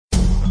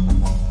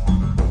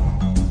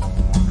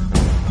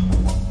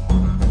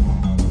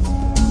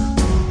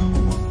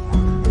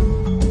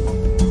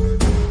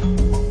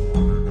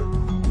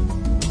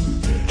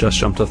just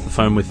jumped off the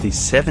phone with the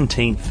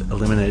 17th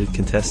eliminated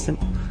contestant,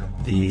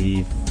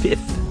 the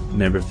 5th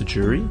member of the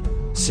jury,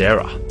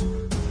 Sarah.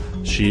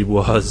 She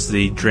was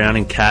the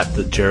drowning cat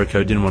that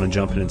Jericho didn't want to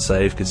jump in and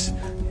save because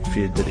he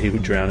feared that he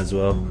would drown as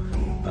well.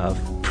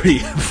 Pretty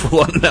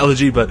full-on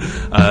analogy, but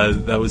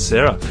that was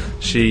Sarah.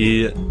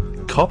 She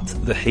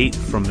copped the heat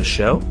from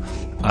Michelle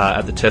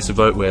at the Tessa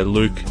vote, where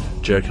Luke,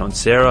 Jericho and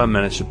Sarah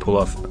managed to pull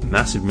off a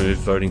massive move,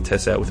 voting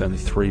Tess out with only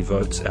 3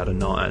 votes out of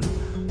 9.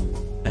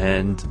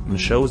 And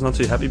Michelle was not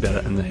too happy about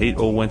it, and the heat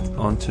all went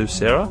on to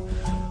Sarah.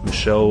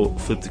 Michelle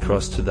flipped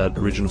across to that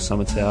original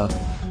Summer Tower.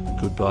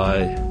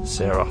 Goodbye,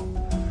 Sarah.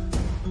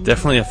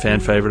 Definitely a fan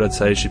favourite, I'd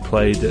say. She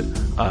played it.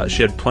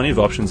 She had plenty of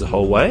options the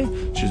whole way.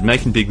 She was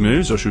making big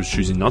moves, or she was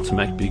choosing not to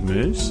make big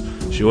moves.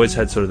 She always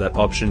had sort of that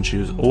option. She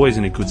was always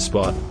in a good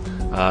spot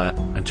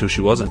until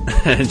she wasn't,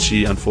 and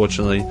she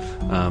unfortunately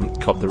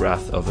copped the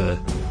wrath of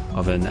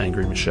an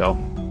angry Michelle.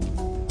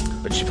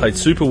 But she played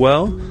super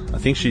well. I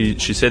think she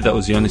said that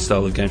was the only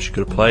style of game she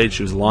could have played.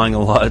 She was lying a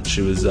lot.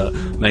 She was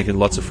making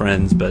lots of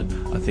friends, but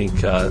I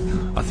think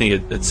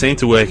it seemed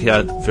to work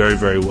out very,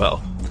 very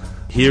well.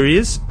 Here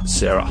is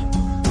Sarah.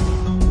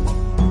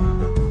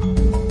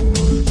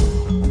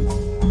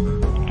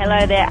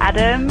 Hello there,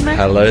 Adam.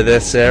 Hello there,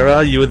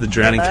 Sarah. You were the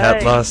drowning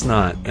cat last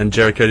night, and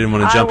Jericho didn't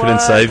want to jump in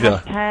and save you.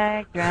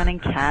 Drowning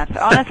cat.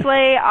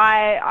 Honestly,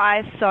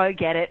 I so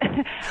get it.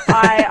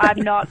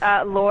 I'm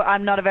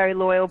not a very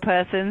loyal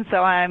person, so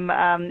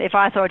if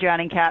I saw a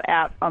drowning cat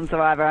out on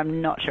Survivor,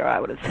 I'm not sure I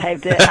would have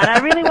saved it, and I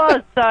really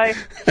was.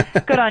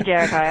 So good on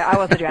Jericho. I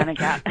was a drowning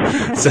cat.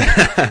 So,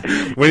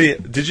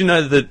 did you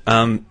know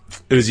that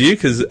it was you?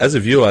 Because as a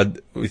viewer,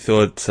 we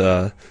thought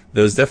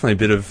there was definitely a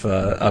bit of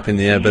up in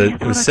the air, but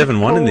it was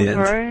 7-1 in the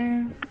end.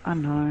 I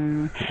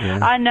know. Yeah.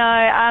 I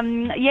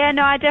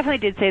know. I definitely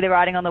did see the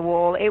writing on the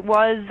wall. It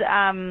was,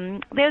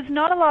 there's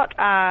not a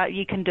lot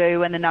you can do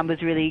when the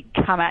numbers really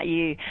come at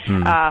you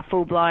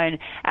full blown.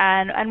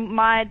 And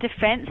my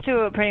defense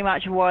to it pretty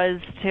much was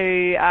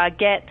to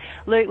get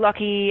Luke,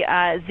 Lockie,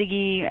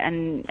 Ziggy,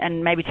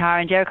 and maybe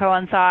Tara and Jericho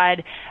on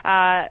side.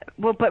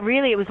 But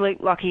really it was Luke,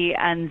 Lockie,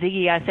 and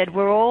Ziggy. I said,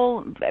 we're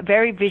all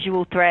very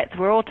visual threats.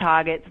 We're all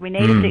targets. We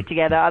need to stick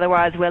together.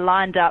 Otherwise, we're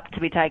lined up to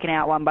be taken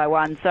out one by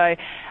one. So,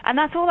 and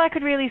that's all I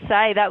could really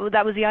say. That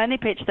was the only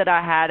pitch that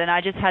I had, and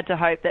I just had to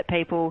hope that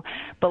people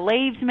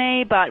believed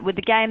me. But with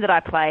the game that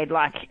I played,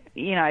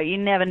 you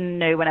never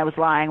knew when I was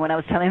lying, when I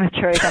was telling the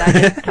truth, and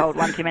I just told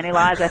one too many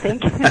lies, I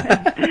think.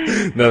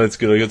 No, that's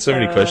good. I got so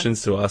many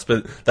questions to ask,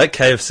 but that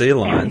KFC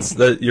alliance,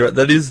 that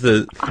is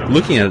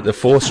looking at it, the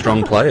 4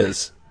 strong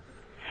players.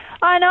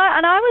 I know,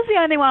 and I was the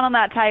only one on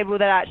that table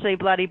that actually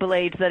bloody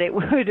believed that it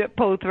would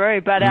pull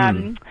through, but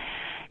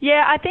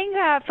yeah, I think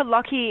for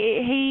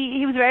Lockie,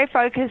 he was very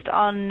focused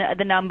on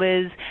the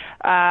numbers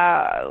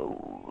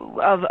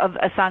of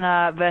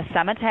Asanga versus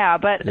Samatow.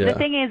 But the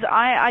thing is,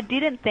 I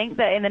didn't think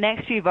that in the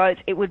next few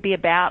votes it would be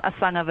about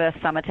Asanga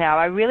versus Samatow.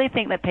 I really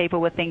think that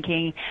people were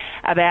thinking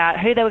about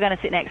who they were going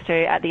to sit next to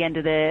at the end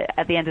of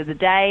the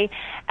day.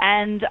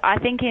 And I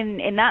think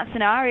in that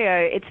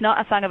scenario, it's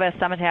not Asanga versus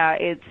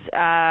Samatow.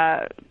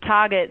 It's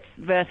targets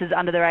versus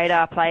under the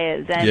radar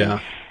players.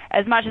 And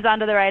as much as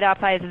under the radar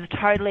players is a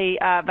totally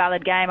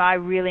valid game, I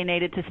really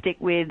needed to stick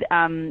with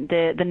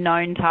the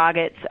known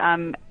targets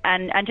and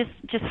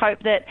just hope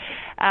that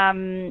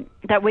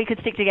that we could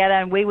stick together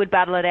and we would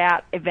battle it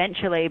out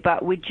eventually.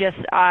 But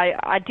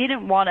I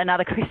didn't want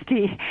another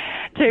Christie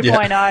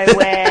 2.0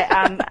 where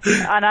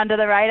an under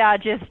the radar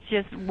just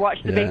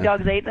watch the big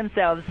dogs eat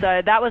themselves.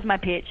 So that was my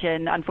pitch,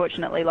 and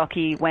unfortunately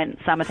Lockie went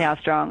Samatow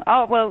strong.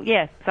 Oh well,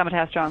 yeah,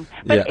 Samatow strong.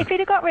 But if he'd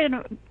have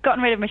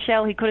gotten rid of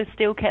Michelle, he could have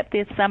still kept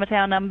this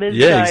Samatow numbers.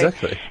 Yeah, so,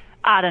 exactly.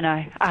 I don't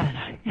know.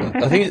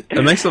 I think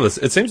it makes all this.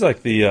 It seems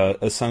like the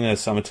Asanga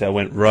Samatow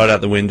went right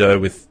out the window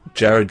with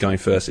Jared going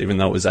first, even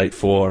though it was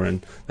 8-4,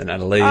 and then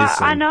Annalise.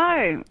 I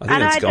know,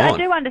 I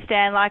do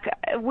understand. Like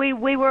we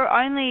were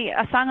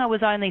Asanga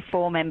was only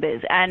 4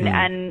 members,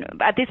 and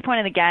at this point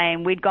in the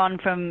game, we'd gone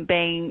from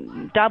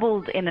being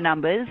doubled in the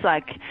numbers,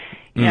 like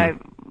you know.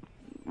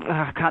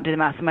 I can't do the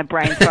maths, my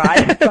brain's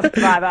fried from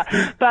Survivor.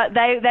 But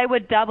they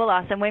would double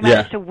us, and we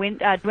managed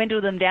to dwindle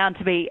them down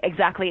to be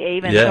exactly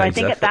even. Yeah, so I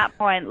think at that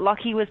point,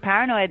 Lockie was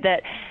paranoid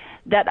that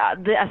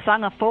the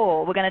Asanga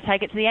 4 were going to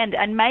take it to the end,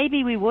 and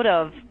maybe we would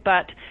have,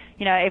 but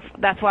if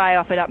that's why I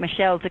offered up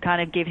Michelle to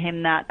kind of give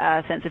him that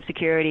sense of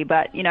security.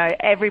 But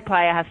every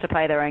player has to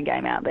play their own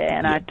game out there,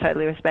 and I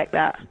totally respect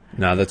that.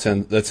 No, that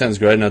sounds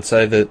great, and I'd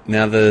say that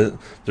now the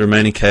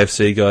remaining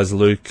KFC guys,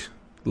 Luke,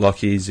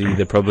 Lockie, Ziggy,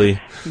 they're probably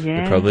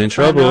in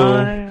trouble.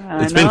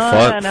 It's been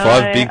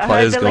five big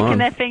players gone. Licking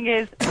their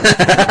fingers.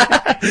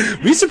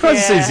 Were you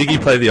surprised to see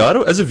Ziggy play the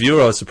idol? As a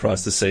viewer, I was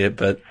surprised to see it,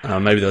 but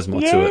maybe there was more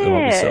to it than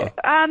what we saw.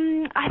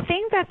 I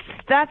think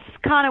that's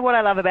kind of what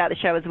I love about the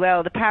show as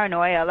well. The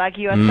paranoia, like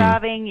you are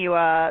starving, you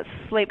are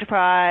sleep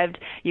deprived,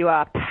 you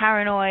are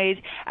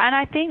paranoid, and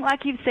I think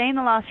like you've seen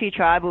the last few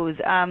tribals,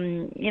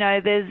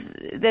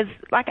 there's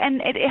like,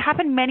 and it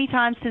happened many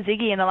times to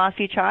Ziggy in the last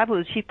few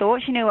tribals. She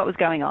thought she knew what was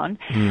going on.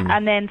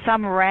 and then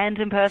some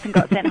random person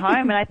got sent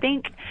home, and I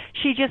think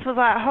she just was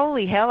like,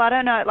 holy hell, I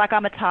don't know, like,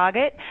 I'm a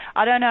target.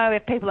 I don't know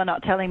if people are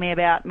not telling me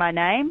about my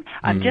name.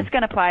 I'm just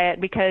going to play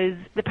it because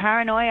the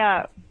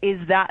paranoia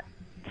is that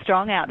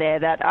strong out there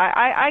that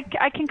I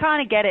can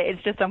kind of get it.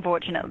 It's just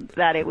unfortunate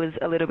that it was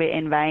a little bit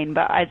in vain,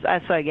 but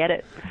I so get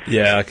it.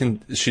 Yeah,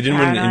 she didn't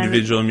win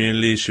individual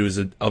immunity. She was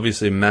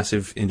obviously a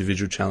massive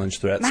individual challenge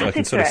threat, so I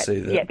can sort of see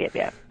that.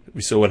 Yep.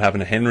 We saw what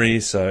happened to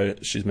Henry, so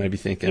she's maybe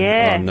thinking,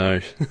 oh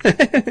no.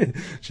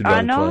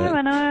 I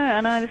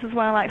know. This is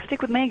why I'm like, stick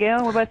with me,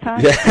 girl. We're both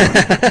tired.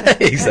 Yeah,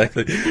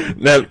 exactly.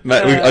 Now,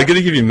 Matt, I got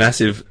to give you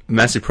massive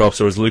props,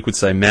 or as Luke would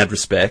say, mad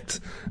respect.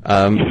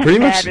 Pretty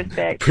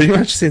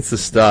much since the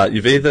start,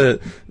 you've either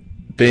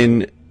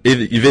been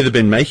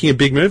making a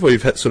big move, or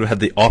you've sort of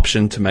had the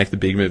option to make the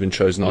big move and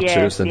chose not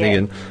to. So I'm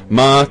thinking,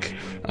 Mark,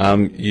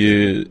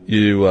 you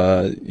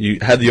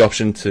had the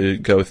option to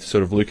go with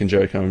sort of Luke and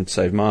Jericho and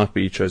save Mark,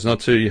 but you chose not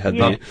to. You had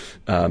the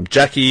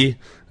Jackie.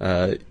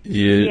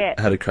 You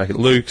had a crack at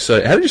Luke.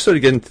 So how did you sort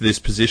of get into this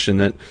position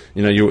that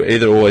you were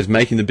either always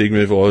making the big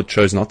move or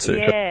chose not to?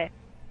 Yeah.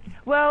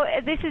 Well,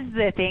 this is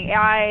the thing.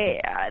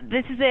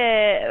 This is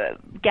a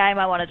game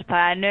I wanted to play.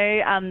 I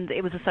knew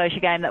it was a social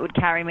game that would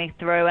carry me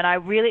through, and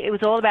it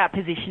was all about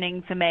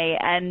positioning for me.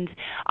 And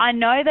I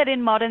know that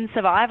in modern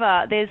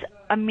Survivor, there's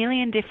a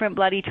million different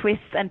bloody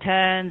twists and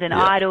turns and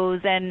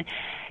idols, and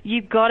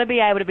you've got to be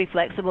able to be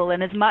flexible.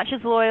 And as much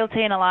as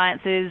loyalty and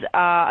alliances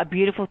are a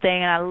beautiful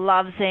thing, and I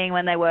love seeing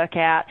when they work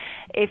out,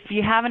 if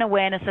you have an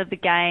awareness of the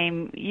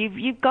game,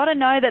 you've got to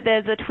know that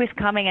there's a twist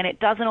coming and it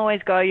doesn't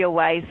always go your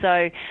way.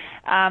 So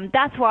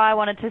that's why I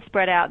wanted to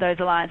spread out those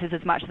alliances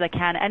as much as I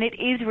can. And it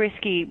is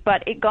risky,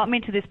 but it got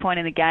me to this point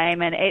in the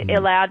game, and it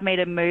allowed me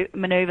to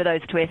maneuver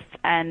those twists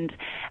and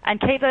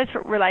keep those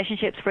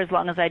relationships for as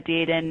long as I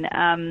did.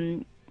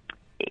 And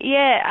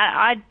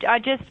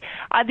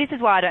this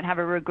is why I don't have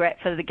a regret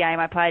for the game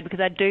I played,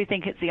 because I do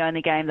think it's the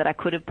only game that I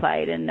could have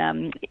played,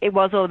 and it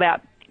was all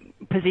about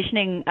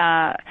positioning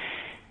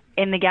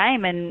in the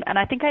game, and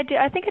I think I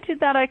did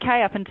that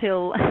okay up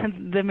until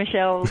the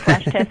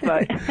Michelle/Tess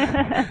vote.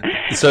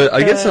 So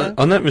I guess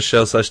on that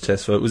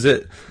Michelle/Tess vote, was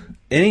it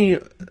any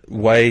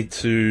way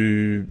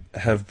to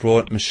have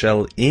brought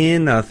Michelle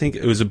in? I think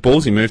it was a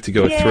ballsy move to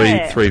go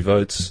with three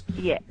votes.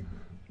 Yeah.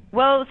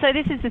 Well, so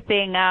this is the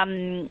thing.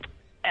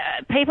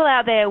 People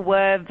out there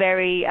were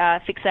very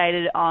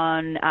fixated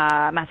on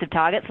massive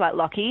targets like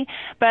Lockie,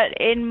 but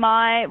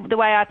the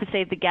way I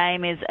perceive the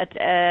game is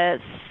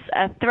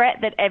a threat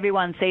that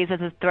everyone sees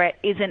as a threat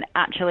isn't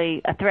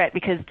actually a threat,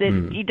 because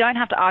you don't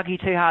have to argue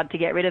too hard to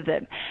get rid of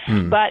them.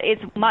 But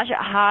it's much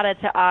harder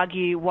to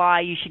argue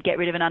why you should get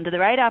rid of an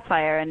under-the-radar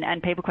player,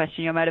 and people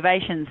question your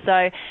motivations.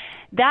 So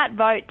that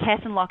vote, Tess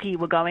and Lockie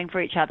were going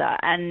for each other,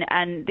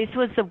 and this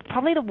was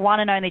probably the one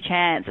and only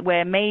chance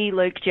where me,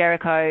 Luke,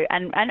 Jericho,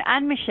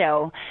 and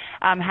Michelle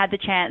had the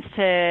chance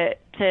to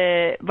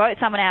vote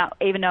someone out,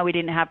 even though we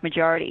didn't have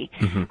majority.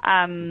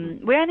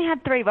 We only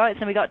had 3 votes,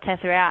 and we got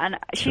Tessa out, and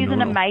she's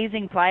an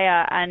amazing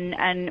player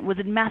and was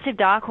a massive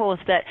dark horse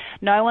that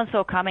no one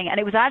saw coming. And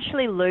it was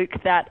actually Luke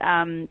that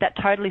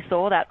totally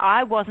saw that.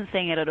 I wasn't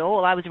seeing it at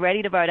all. I was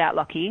ready to vote out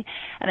Lockie,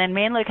 and then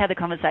me and Luke had the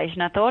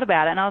conversation. I thought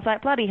about it, and I was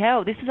like, bloody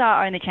hell, this is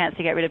our only chance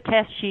to get rid of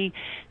Tess. She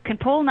can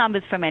pull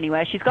numbers from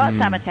anywhere. She's got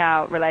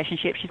Samatau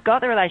relationship. She's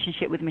got the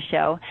relationship with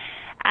Michelle.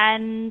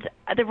 And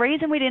the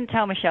reason we didn't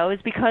tell Michelle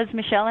is because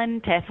Michelle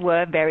and Tess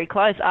were very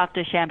close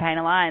after Champagne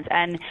Alliance,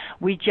 and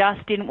we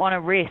just didn't want to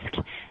risk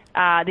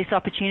this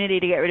opportunity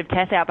to get rid of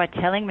Tess out by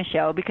telling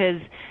Michelle,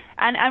 because...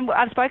 And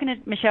I've spoken to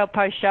Michelle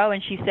post-show,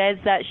 and she says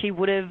that she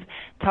would have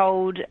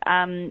told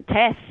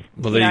Tess.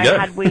 Well, there you go.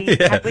 Had we,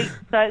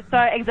 so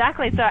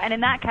exactly. So, and in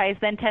that case,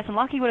 then Tess and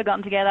Lockie would have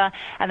gotten together,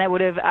 and they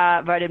would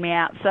have voted me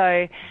out.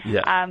 So,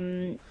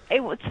 it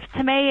was,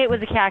 to me, it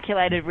was a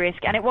calculated risk,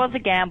 and it was a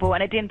gamble,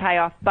 and it didn't pay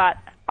off. But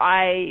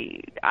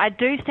I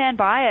do stand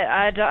by it.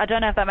 I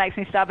don't know if that makes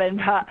me stubborn,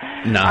 but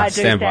I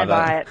do stand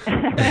by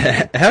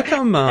it. How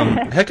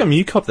come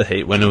you copped the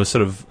heat when it was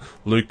sort of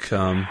Luke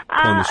pulling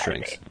the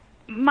strings?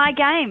 My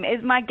game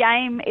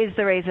is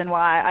the reason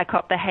why I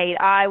copped the heat.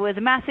 I was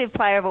a massive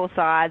player of all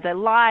sides. I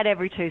lied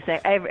every 5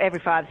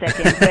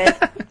 seconds.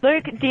 But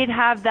Luke did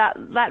have that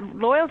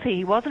loyalty.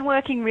 He wasn't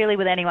working really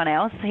with anyone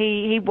else.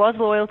 He was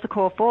loyal to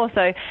Core 4.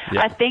 So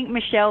I think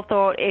Michelle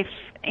thought if,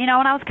 and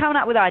I was coming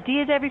up with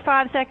ideas every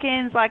 5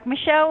 seconds, like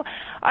Michelle,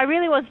 I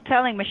really was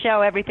telling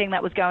Michelle everything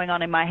that was going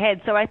on in my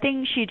head. So I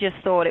think she just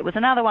thought it was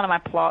another one of my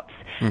plots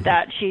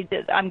that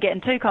I'm getting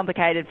too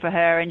complicated for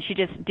her, and she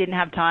just didn't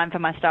have time for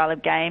my style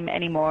of game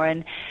anymore.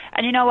 And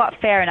you know what?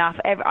 Fair enough.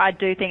 I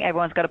do think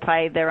everyone's got to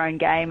play their own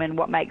game and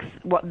what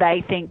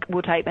they think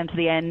will take them to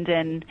the end.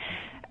 And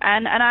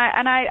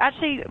I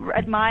actually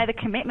admire the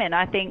commitment.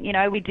 I think,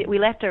 we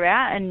left her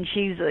out, and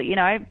she's,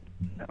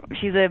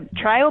 she's a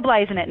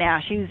trailblazing it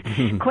now. She's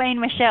Queen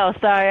Michelle,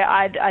 so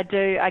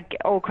I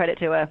all credit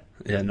to her.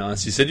 Yeah,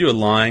 nice. You said you were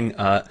lying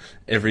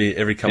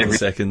every couple of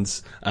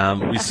seconds.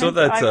 We saw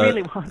that. I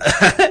really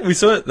was. We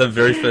saw it the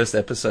very first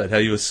episode how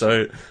you were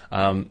so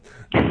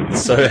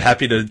So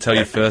happy to tell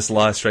your first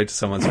lie straight to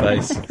someone's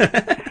face.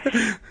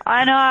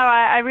 I know.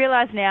 I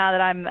realise now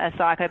that I'm a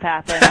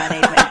psychopath and I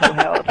need mental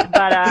health.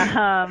 But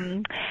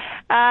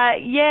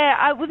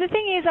well, the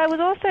thing is, I was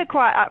also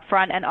quite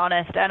upfront and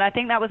honest, and I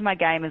think that was my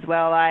game as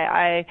well.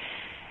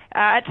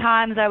 At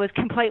times I was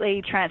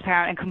completely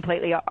transparent and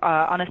completely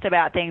honest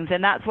about things,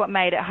 and that's what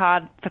made it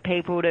hard for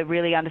people to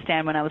really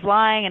understand when I was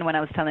lying and when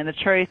I was telling the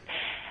truth.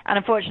 And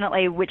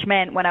unfortunately, which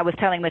meant when I was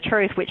telling the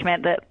truth, which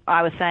meant that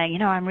I was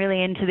saying, I'm really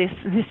into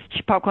this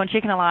popcorn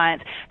chicken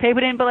alliance,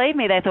 people didn't believe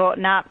me. They thought,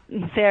 nah,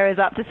 Sarah's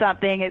up to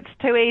something. It's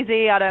too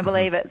easy. I don't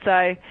believe it.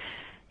 So,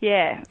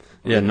 yeah.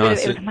 Yeah,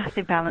 nice. It was a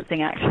massive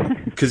balancing act.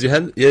 Because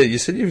you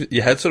said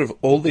you had sort of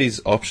all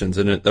these options,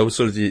 and that was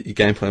sort of your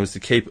game plan was to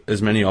keep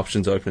as many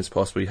options open as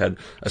possible. You had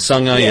a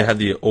Sangha, you had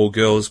the all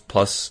girls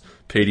plus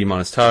Petey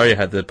minus Tara, you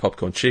had the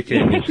popcorn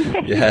chicken,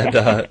 you had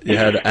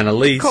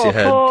Annalise, you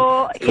had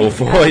Call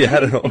 4, you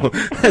had it all.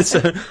 So,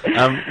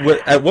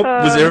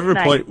 was there ever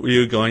a point where you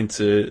were going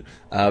to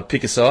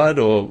pick a side,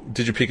 or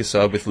did you pick a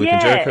side with Luke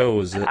and Jericho, or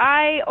was it?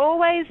 I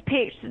always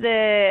picked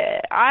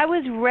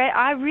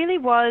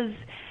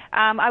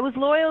I was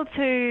loyal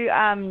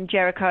to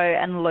Jericho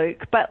and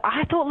Luke, but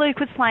I thought Luke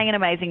was playing an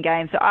amazing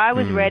game, so I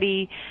was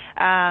ready.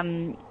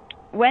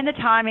 When the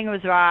timing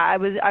was right,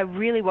 I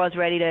really was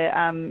ready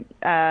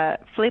to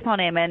flip on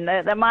him, and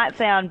that might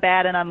sound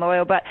bad and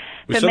unloyal, but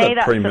for me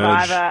that's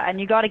Survivor, and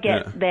you got to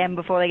get them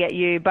before they get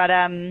you. But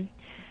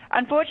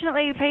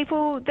unfortunately,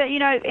 people that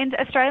in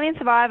Australian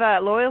Survivor,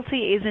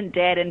 loyalty isn't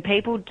dead, and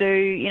people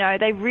do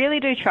they really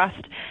do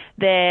trust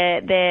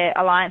their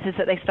alliances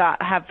that they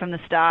have from the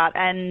start,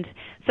 and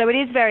so it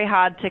is very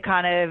hard to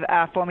kind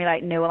of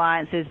formulate new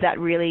alliances that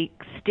really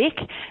stick,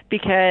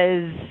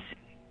 because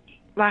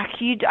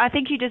I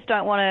think you just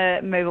don't want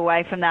to move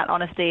away from that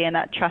honesty and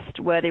that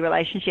trustworthy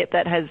relationship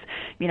that has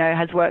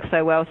worked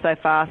so well so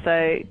far.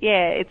 So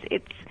yeah,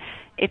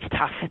 it's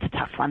tough. It's a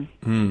tough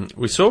one.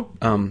 We saw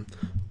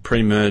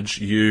pre-merge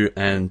you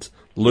and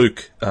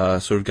Luke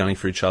sort of gunning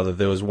for each other.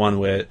 There was one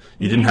where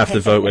you didn't have to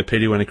vote, where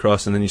Petey went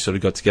across, and then you sort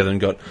of got together and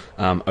got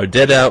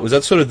Odette out. Was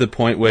that sort of the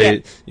point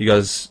where you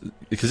guys,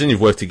 because then you've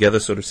worked together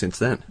sort of since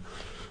then?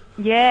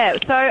 Yeah,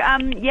 so,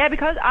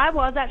 because I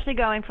was actually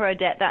going for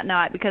Odette that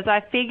night, because I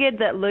figured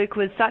that Luke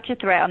was such a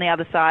threat on the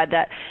other side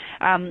that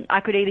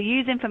I could either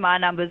use him for my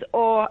numbers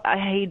or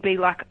he'd be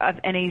like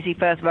an easy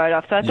first vote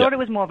off. So I thought it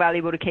was more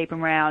valuable to keep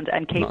him around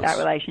and keep that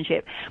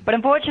relationship. But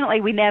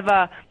unfortunately, we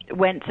never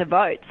went to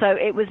vote, so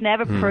it was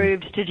never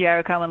proved to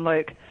Jericho and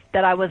Luke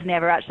that I was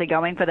never actually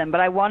going for them.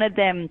 But I wanted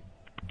them...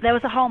 There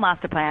was a whole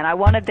master plan. I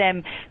wanted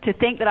them to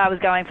think that I was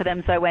going for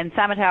them, so when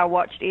Samatau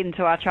watched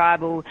into our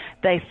tribal,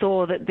 they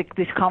saw that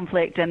this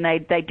conflict, and they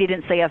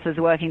didn't see us as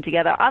working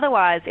together.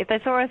 Otherwise, if they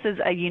saw us as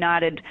a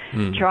united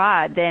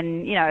tribe,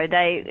 then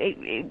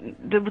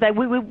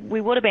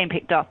we would have been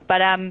picked off.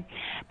 But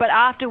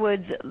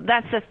afterwards,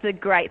 that's just the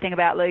great thing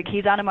about Luke.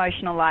 He's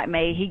unemotional like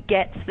me. He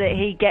gets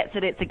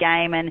that it's a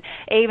game, and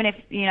even if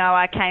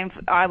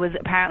I was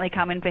apparently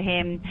coming for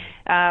him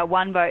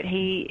one vote.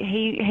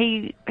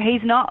 He's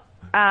not.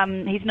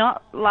 He's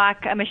not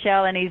like a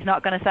Michelle, and he's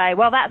not going to say,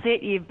 well, that's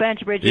it, you've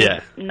burnt your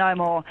bridges, no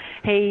more.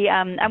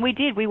 And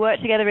we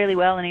worked together really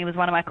well, and he was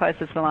one of my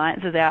closest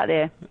alliances out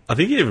there. I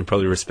think he even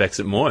probably respects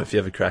it more if you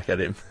have a crack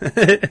at him.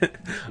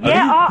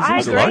 I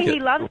agree. Like he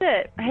loves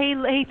it.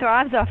 He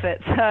thrives off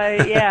it.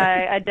 So,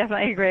 yeah, I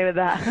definitely agree with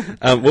that.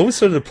 What was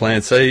sort of the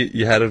plan? Say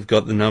you had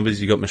got the numbers,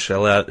 you got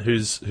Michelle out.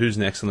 Who's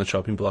next on the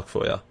chopping block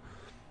for you?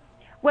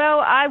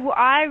 Well,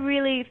 I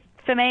really...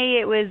 For me,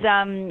 it was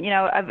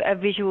a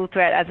visual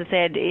threat. As I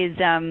said, is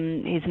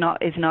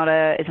not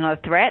a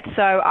threat.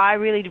 So I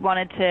really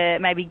wanted to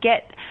maybe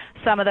get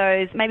some of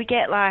those. Maybe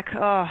get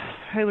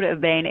who would it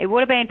have been? It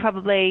would have been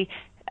probably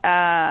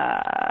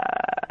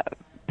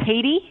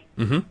Petey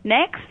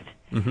next,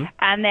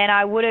 and then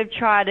I would have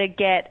tried to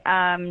get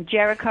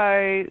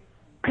Jericho,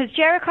 because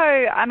Jericho.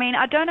 I mean,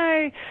 I don't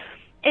know.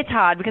 It's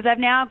hard because I've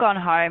now gone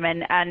home,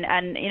 and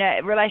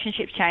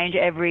relationships change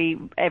every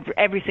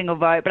single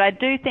vote. But I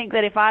do think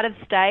that if I'd have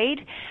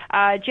stayed,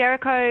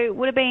 Jericho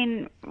would have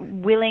been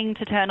willing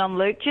to turn on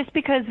Luke, just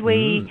because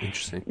we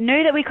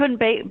knew that we couldn't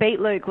beat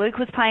Luke. Luke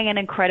was playing an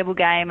incredible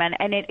game, and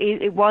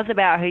it was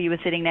about who you were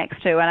sitting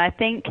next to. And I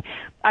think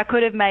I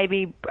could have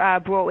maybe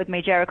brought with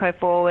me Jericho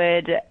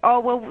forward.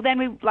 Oh, well,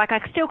 then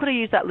I still could have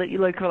used that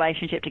Luke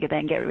relationship to get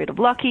rid of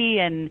Lockie,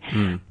 and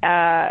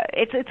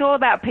it's all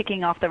about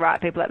picking off the right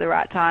people at the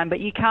right time. But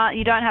you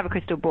don't have a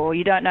crystal ball.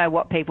 You don't know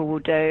what people will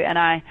do. And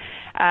I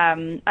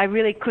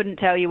really couldn't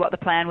tell you what the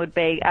plan would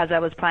be as I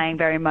was playing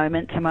very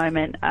moment to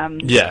moment. I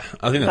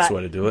think that's the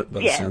way to do it, by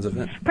the sounds of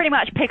it. Pretty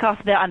much pick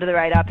off the under the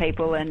radar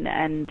people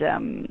and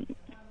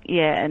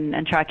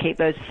try to keep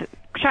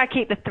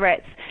the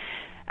threats,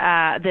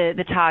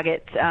 the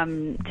targets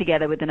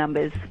together with the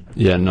numbers.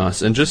 Yeah,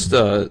 nice. And just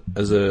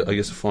as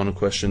a final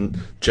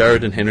question,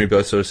 Jared and Henry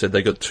both sort of said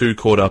they got too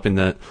caught up in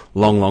that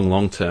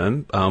long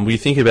term. Were you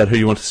thinking about who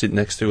you want to sit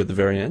next to at the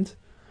very end?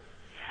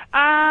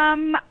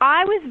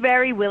 I was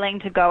very willing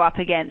to go up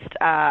against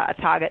a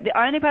target. The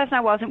only person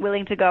I wasn't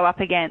willing to go up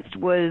against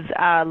was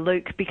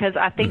Luke, because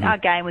I think our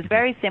game was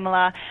very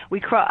similar.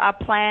 Our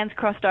plans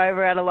crossed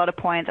over at a lot of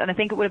points, and I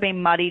think it would have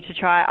been muddy to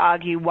try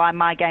argue why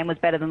my game was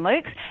better than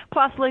Luke's.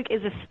 Plus, Luke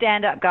is a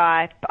stand-up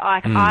guy.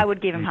 I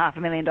would give him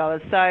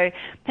 $500,000. So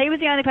he was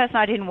the only person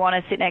I didn't want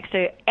to sit next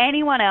to.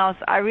 Anyone else,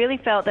 I really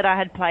felt that I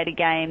had played a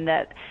game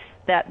that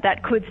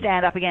could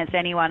stand up against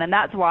anyone, and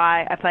that's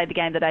why I played the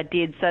game that I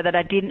did, so that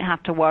I didn't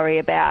have to worry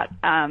about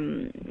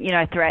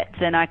threats,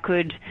 and I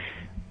could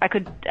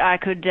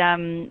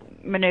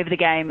maneuver the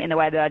game in the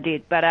way that I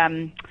did. But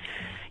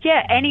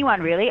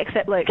anyone really,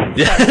 except Luke.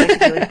 Yeah.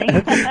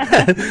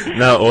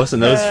 No, awesome.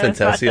 That was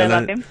fantastic. I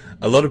know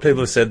a lot of people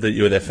have said that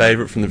you were their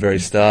favourite from the very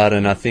start,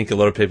 and I think a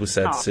lot of people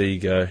sad to see you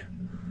go.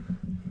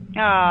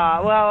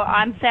 Oh, well,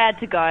 I'm sad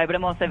to go, but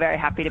I'm also very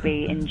happy to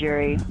be in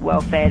jury,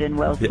 well-fed and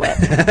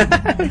well-slept.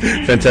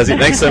 Fantastic.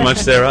 Thanks so much,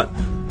 Sarah.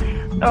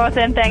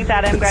 Awesome. Thanks,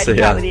 Adam. Great to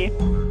chat with you.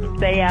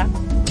 See ya.